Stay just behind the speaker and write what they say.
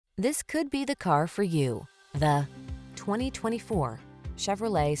This could be the car for you. The 2024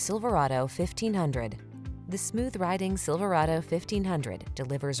 Chevrolet Silverado 1500. The smooth-riding Silverado 1500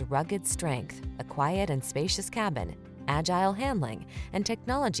 delivers rugged strength, a quiet and spacious cabin, agile handling, and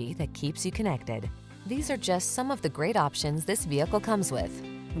technology that keeps you connected. These are just some of the great options this vehicle comes with: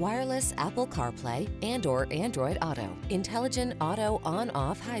 wireless Apple Carplay and/or Android Auto, intelligent auto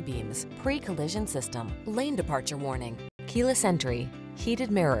on-off high beams, pre-collision system, lane departure warning, keyless entry,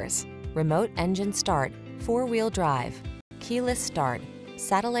 heated mirrors, remote engine start, four-wheel drive, keyless start,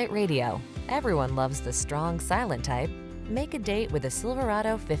 satellite radio. Everyone loves the strong silent type. Make a date with a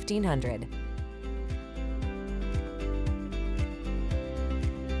Silverado 1500.